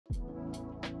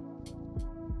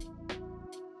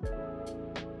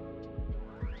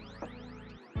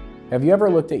Have you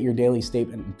ever looked at your daily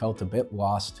statement and felt a bit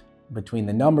lost? Between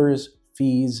the numbers,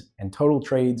 fees, and total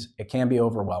trades, it can be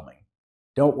overwhelming.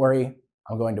 Don't worry,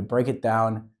 I'm going to break it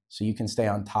down so you can stay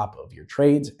on top of your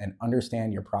trades and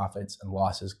understand your profits and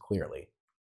losses clearly.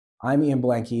 I'm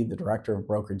Blanke, the Director of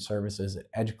Brokerage Services at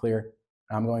EdgeClear,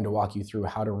 and I'm going to walk you through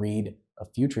how to read a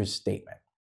futures statement.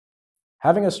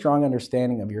 Having a strong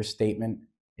understanding of your statement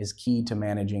is key to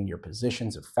managing your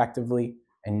positions effectively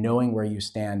and knowing where you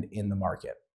stand in the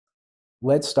market.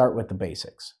 Let's start with the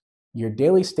basics. Your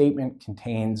daily statement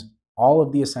contains all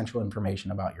of the essential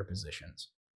information about your positions.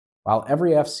 While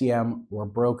every FCM or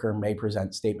broker may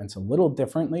present statements a little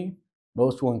differently,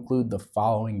 most will include the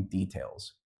following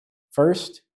details.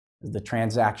 First is the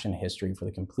transaction history for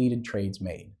the completed trades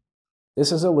made.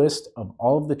 This is a list of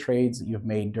all of the trades that you've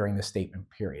made during the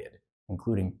statement period,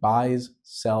 including buys,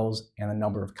 sells, and the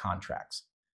number of contracts.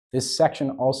 This section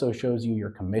also shows you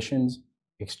your commissions,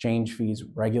 exchange fees,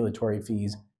 regulatory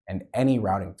fees, and any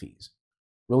routing fees.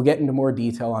 We'll get into more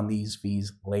detail on these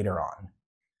fees later on.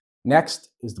 Next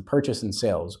is the purchase and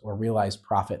sales, or realized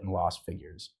profit and loss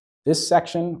figures. This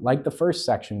section, like the first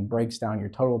section, breaks down your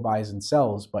total buys and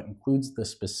sells, but includes the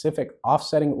specific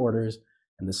offsetting orders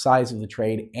and the size of the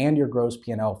trade and your gross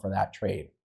P&L for that trade.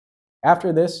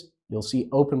 After this, you'll see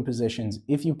open positions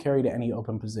if you carried any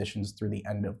open positions through the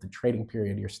end of the trading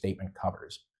period your statement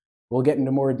covers. We'll get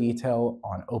into more detail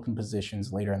on open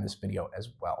positions later in this video as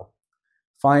well.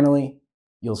 Finally,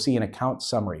 you'll see an account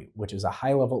summary, which is a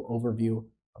high-level overview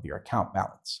of your account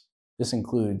balance. This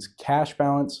includes cash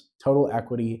balance, total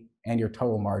equity, and your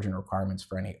total margin requirements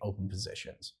for any open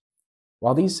positions.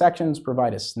 While these sections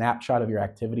provide a snapshot of your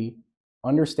activity,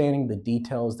 understanding the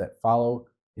details that follow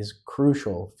is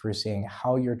crucial for seeing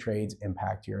how your trades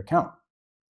impact your account.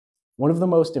 One of the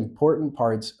most important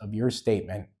parts of your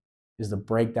statement is the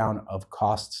breakdown of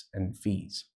costs and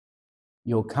fees.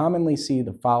 You'll commonly see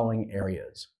the following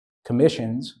areas: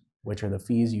 commissions, which are the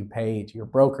fees you pay to your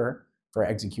broker for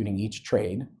executing each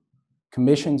trade.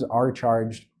 Commissions are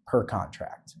charged per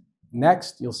contract.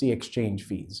 Next, you'll see exchange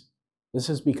fees. This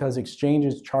is because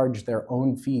exchanges charge their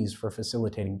own fees for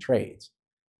facilitating trades.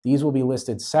 These will be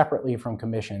listed separately from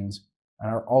commissions and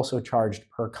are also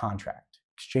charged per contract.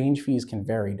 Exchange fees can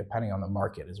vary depending on the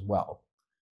market as well.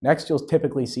 Next, you'll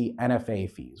typically see NFA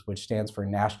fees, which stands for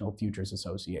National Futures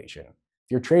Association.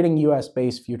 If you're trading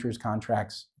US-based futures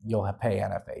contracts, you'll pay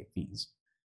NFA fees.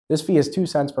 This fee is 2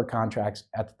 cents per contract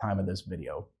at the time of this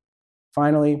video.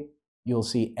 Finally, you'll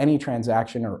see any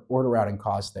transaction or order routing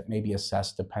costs that may be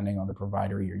assessed depending on the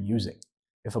provider you're using.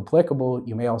 If applicable,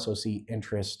 you may also see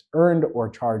interest earned or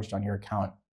charged on your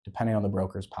account depending on the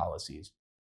broker's policies.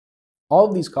 All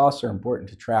of these costs are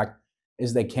important to track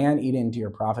as they can eat into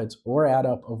your profits or add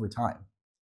up over time.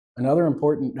 Another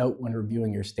important note when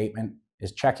reviewing your statement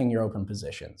is checking your open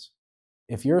positions.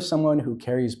 If you're someone who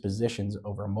carries positions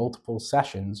over multiple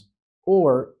sessions,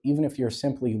 or even if you're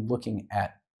simply looking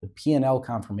at the P&L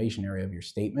confirmation area of your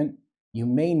statement, you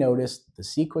may notice that the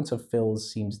sequence of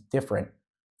fills seems different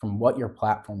from what your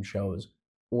platform shows,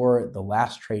 or the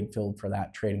last trade filled for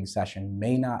that trading session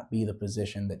may not be the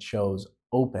position that shows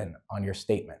open on your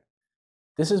statement.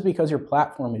 This is because your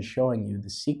platform is showing you the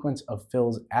sequence of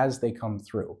fills as they come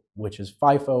through, which is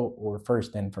FIFO or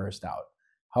first in, first out.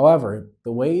 However,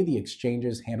 the way the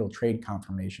exchanges handle trade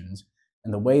confirmations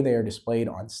and the way they are displayed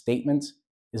on statements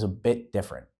is a bit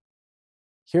different.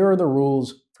 Here are the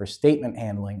rules for statement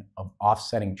handling of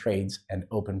offsetting trades and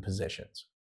open positions.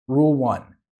 Rule 1.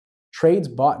 Trades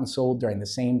bought and sold during the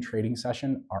same trading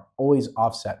session are always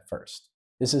offset first.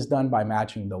 This is done by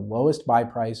matching the lowest buy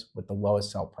price with the lowest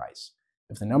sell price.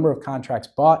 If the number of contracts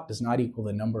bought does not equal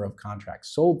the number of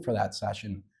contracts sold for that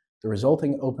session, the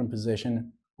resulting open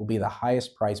position will be the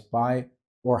highest price buy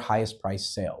or highest price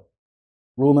sale.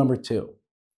 Rule number 2.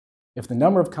 If the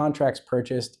number of contracts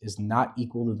purchased is not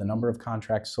equal to the number of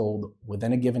contracts sold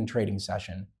within a given trading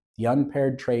session, the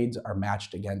unpaired trades are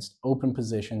matched against open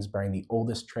positions bearing the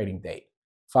oldest trading date,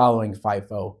 following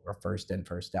FIFO or first in,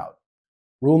 first out.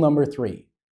 Rule number 3.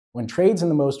 When trades in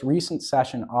the most recent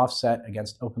session offset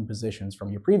against open positions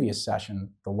from your previous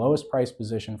session, the lowest price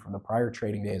position from the prior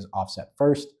trading day is offset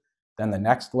first, then the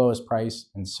next lowest price,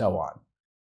 and so on.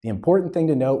 The important thing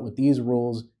to note with these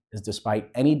rules is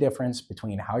despite any difference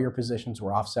between how your positions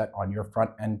were offset on your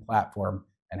front-end platform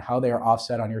and how they are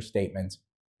offset on your statements,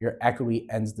 your equity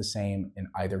ends the same in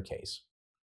either case.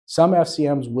 Some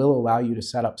FCMs will allow you to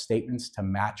set up statements to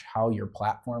match how your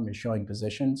platform is showing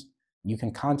positions. You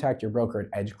can contact your broker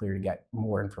at EdgeClear to get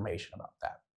more information about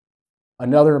that.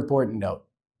 Another important note,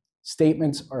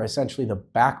 statements are essentially the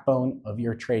backbone of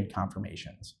your trade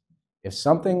confirmations. If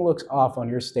something looks off on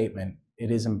your statement,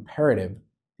 it is imperative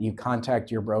that you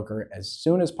contact your broker as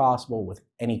soon as possible with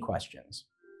any questions.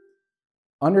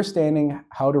 Understanding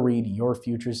how to read your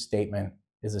futures statement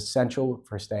is essential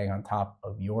for staying on top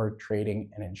of your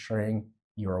trading and ensuring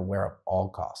you're aware of all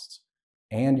costs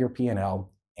and your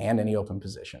P&L and any open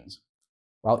positions.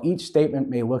 While each statement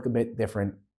may look a bit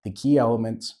different, the key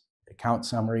elements, account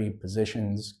summary,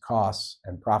 positions, costs,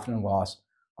 and profit and loss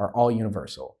are all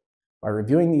universal. By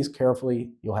reviewing these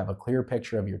carefully, you'll have a clear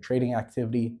picture of your trading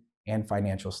activity and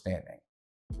financial standing.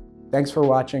 Thanks for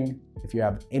watching. If you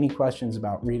have any questions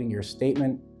about reading your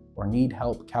statement or need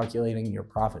help calculating your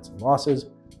profits and losses,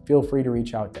 feel free to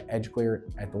reach out to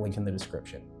EdgeClear at the link in the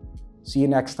description. See you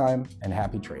next time, and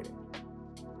happy trading.